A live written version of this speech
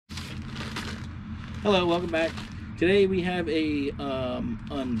Hello, welcome back. Today we have a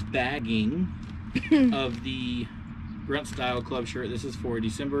unbagging of the Grunt style club shirt. This is for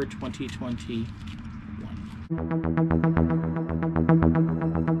December 2021.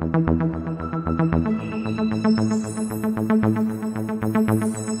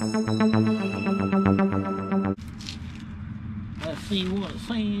 Let's see what it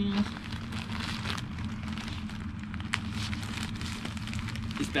says.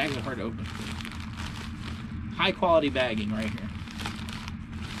 These bags are hard to open. High quality bagging right here.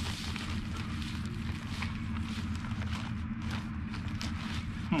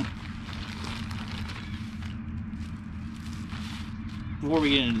 Before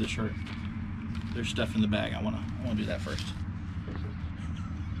we get into the shirt, there's stuff in the bag. I wanna do that first.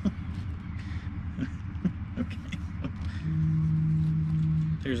 Okay.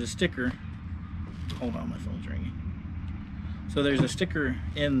 There's a sticker. Hold on, my phone's ringing. So there's a sticker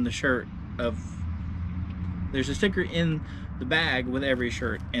in the shirt there's a sticker in the bag with every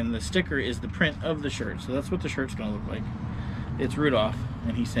shirt, and the sticker is the print of the shirt. So that's what the shirt's gonna look like. It's Rudolph,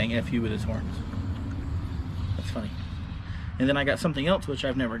 and he's saying F you with his horns. That's funny. And then I got something else which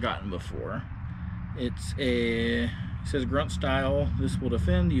I've never gotten before. It says Grunt style, this will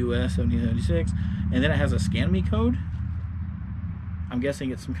defend US 1776, and then it has a scan me code. I'm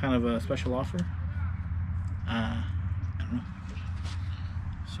guessing it's some kind of a special offer. I don't know.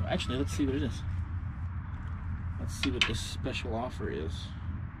 So actually, let's see what it is. Let's see what this special offer is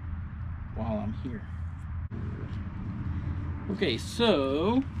while I'm here. Okay,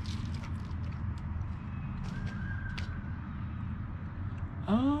 so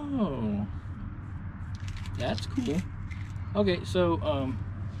oh, that's cool. Okay, so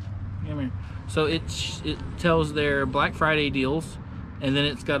so it tells their Black Friday deals, and then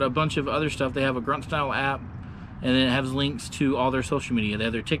it's got a bunch of other stuff. They have a Grunt style app, and then it has links to all their social media. They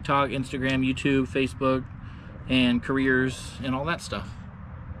have their TikTok, Instagram, YouTube, Facebook, and careers and all that stuff.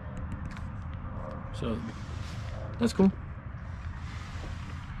 So that's cool.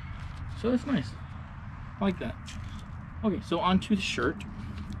 So that's nice. I like that. Okay, so on to the shirt.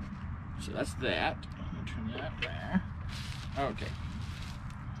 So that's that. I'm gonna turn that there. Okay.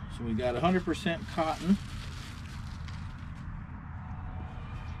 So we got 100% cotton.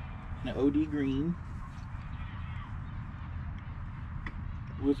 An OD green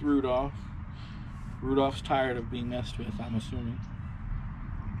with Rudolph. Rudolph's tired of being messed with, I'm assuming.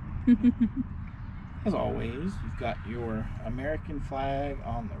 As always, you've got your American flag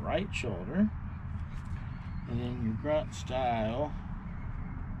on the right shoulder, and then your Grunt style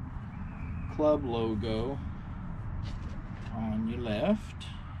club logo on your left.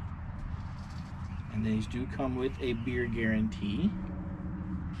 And these do come with a beer guarantee.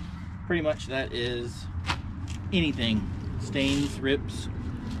 Pretty much that is anything. Stains, rips,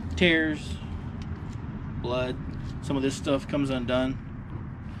 tears, blood. Some of this stuff comes undone.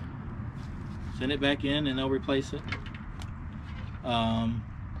 Send it back in and they'll replace it. I'll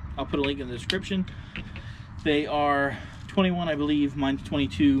put a link in the description. They are 21, I believe. Mine's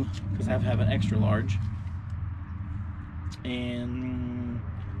 22 because I have an extra large. And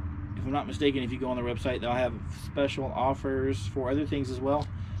if I'm not mistaken, if you go on their website, they'll have special offers for other things as well.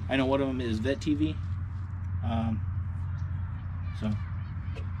 I know one of them is Vet TV. So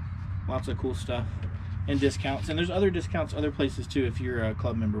lots of cool stuff and discounts, and there's other discounts other places too if you're a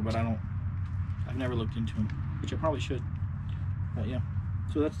club member, but I've never looked into them, which I probably should. But yeah,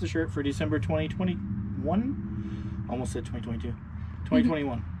 so that's the shirt for December 2021. Almost said 2022.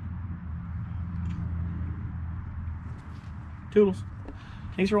 2021. Toodles.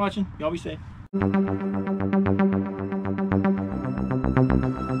 Thanks for watching. Y'all be safe.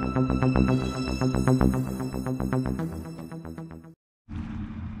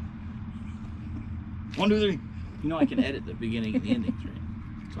 One, two, three. You know I can edit the beginning and the endings, right?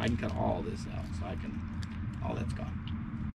 So I can cut all this out. So all that's gone.